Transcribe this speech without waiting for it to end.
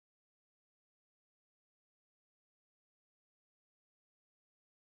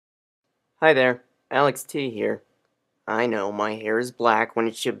Hi there, Alex T here. I know, my hair is black when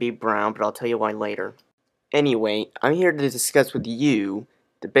it should be brown, but I'll tell you why later. Anyway, I'm here to discuss with you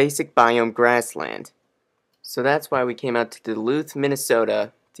the basic biome grassland. So that's why we came out to Duluth,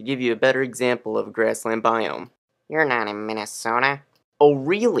 Minnesota, to give you a better example of a grassland biome. You're not in Minnesota. Oh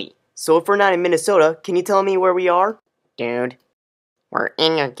really? So if we're not in Minnesota, can you tell me where we are? Dude, we're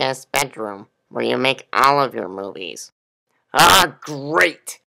in your guest bedroom, where you make all of your movies. Ah,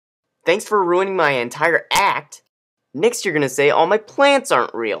 great! Thanks for ruining my entire act. Next you're gonna say all my plants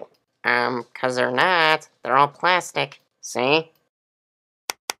aren't real. 'Cause they're not. They're all plastic. See?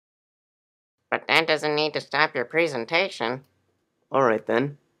 But that doesn't need to stop your presentation. Alright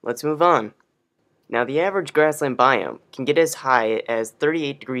then, let's move on. Now the average grassland biome can get as high as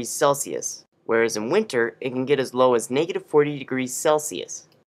 38 degrees Celsius, whereas in winter it can get as low as negative 40 degrees Celsius.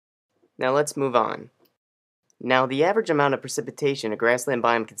 Now let's move on. Now the average amount of precipitation a grassland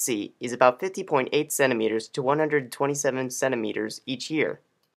biome can see is about 50.8 centimeters to 127 centimeters each year.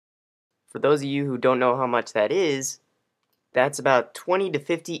 For those of you who don't know how much that is, that's about 20 to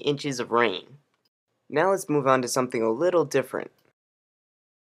 50 inches of rain. Now let's move on to something a little different.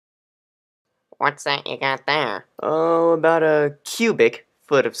 What's that you got there? Oh, about a cubic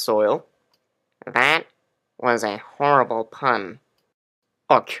foot of soil. That was a horrible pun.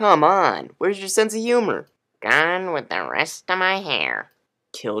 Oh, come on! Where's your sense of humor? Gone with the rest of my hair.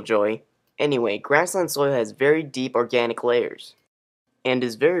 Killjoy. Anyway, grassland soil has very deep organic layers, and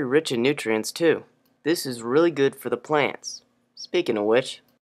is very rich in nutrients too. This is really good for the plants. Speaking of which...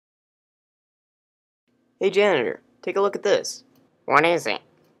 Hey janitor, take a look at this. What is it?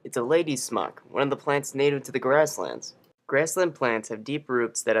 It's a lady's smock, one of the plants native to the grasslands. Grassland plants have deep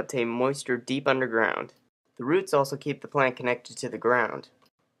roots that obtain moisture deep underground. The roots also keep the plant connected to the ground.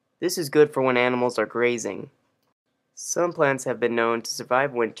 This is good for when animals are grazing. Some plants have been known to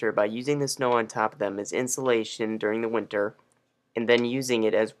survive winter by using the snow on top of them as insulation during the winter, and then using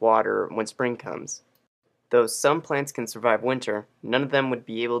it as water when spring comes. Though some plants can survive winter, none of them would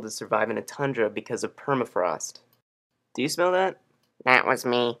be able to survive in a tundra because of permafrost. Do you smell that? That was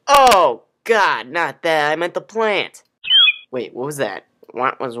me. Oh, God, not that. I meant the plant. Wait, what was that?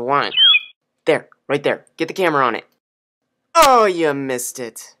 What was what? There, right there. Get the camera on it. Oh, you missed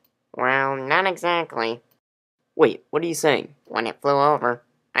it. Well, not exactly. Wait, what are you saying? When it flew over,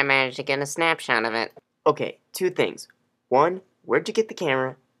 I managed to get a snapshot of it. Okay, two things. One, where'd you get the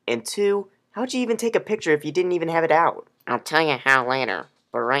camera? And two, how'd you even take a picture if you didn't even have it out? I'll tell you how later,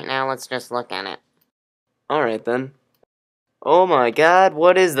 but right now let's just look at it. Alright then. Oh my God,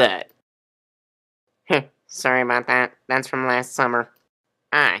 what is that? Sorry about that. That's from last summer.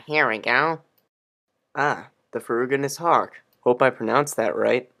 Ah, here we go. Ah, the Ferruginous Hawk. Hope I pronounced that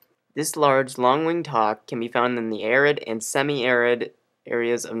right. This large, long-winged hawk can be found in the arid and semi-arid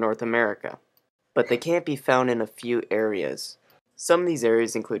areas of North America, but they can't be found in a few areas. Some of these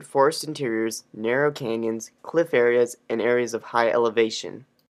areas include forest interiors, narrow canyons, cliff areas, and areas of high elevation.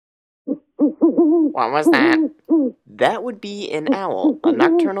 What was that? That would be an owl, a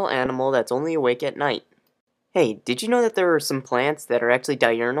nocturnal animal that's only awake at night. Hey, did you know that there are some plants that are actually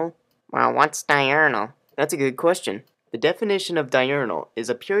diurnal? Well, what's diurnal? That's a good question. The definition of diurnal is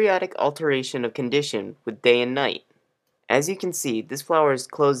a periodic alteration of condition with day and night. As you can see, this flower is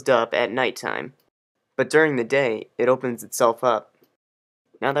closed up at nighttime, but during the day, it opens itself up.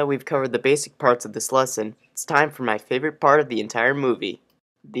 Now that we've covered the basic parts of this lesson, it's time for my favorite part of the entire movie.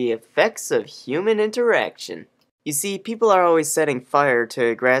 The effects of human interaction. You see, people are always setting fire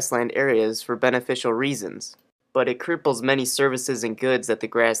to grassland areas for beneficial reasons, but it cripples many services and goods that the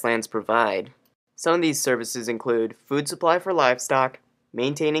grasslands provide. Some of these services include food supply for livestock,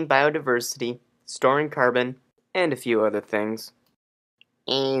 maintaining biodiversity, storing carbon, and a few other things.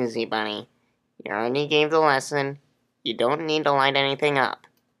 Easy, bunny. You already gave the lesson. You don't need to light anything up.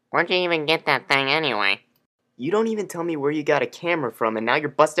 Where'd you even get that thing anyway? You don't even tell me where you got a camera from, and now you're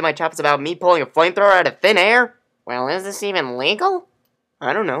busting my chops about me pulling a flamethrower out of thin air? Well, is this even legal?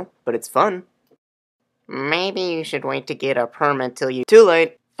 I don't know, but it's fun. Maybe you should wait to get a permit till you... Too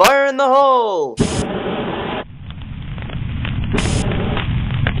late! Fire in the hole!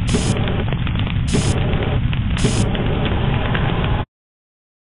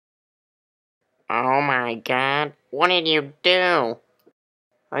 Oh my God, what did you do?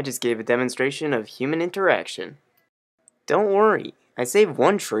 I just gave a demonstration of human interaction. Don't worry, I saved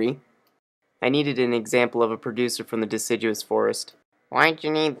one tree. I needed an example of a producer from the deciduous forest. Why'd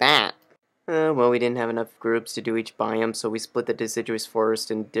you need that? Well, we didn't have enough groups to do each biome, so we split the deciduous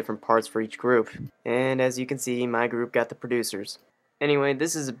forest in different parts for each group. And as you can see, my group got the producers. Anyway,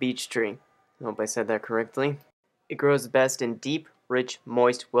 this is a beech tree. I hope I said that correctly. It grows best in deep, rich,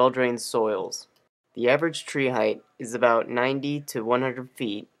 moist, well-drained soils. The average tree height is about 90 to 100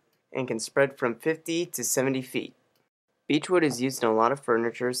 feet and can spread from 50 to 70 feet. Beechwood is used in a lot of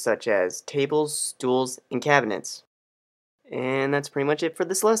furniture such as tables, stools, and cabinets. And that's pretty much it for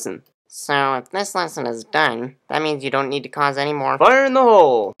this lesson. So, if this lesson is done, that means you don't need to cause any more Fire in the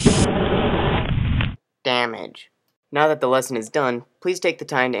hole! damage. Now that the lesson is done, please take the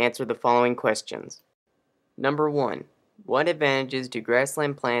time to answer the following questions. Number 1. What advantages do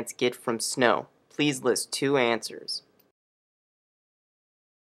grassland plants get from snow? Please list 2 answers.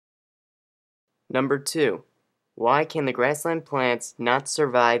 Number 2. Why can the grassland plants not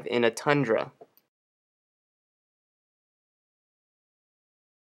survive in a tundra?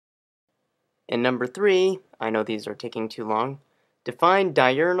 And number 3, I know these are taking too long, define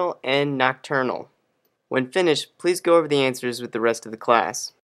diurnal and nocturnal. When finished, please go over the answers with the rest of the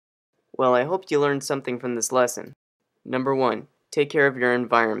class. Well, I hope you learned something from this lesson. Number 1, take care of your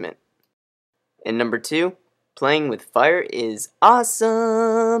environment. And number 2, playing with fire is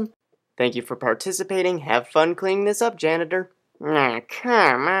awesome! Thank you for participating. Have fun cleaning this up, janitor. Nah,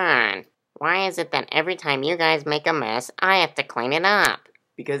 come on. Why is it that every time you guys make a mess, I have to clean it up?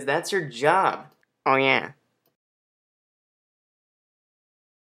 Because that's your job. Oh yeah,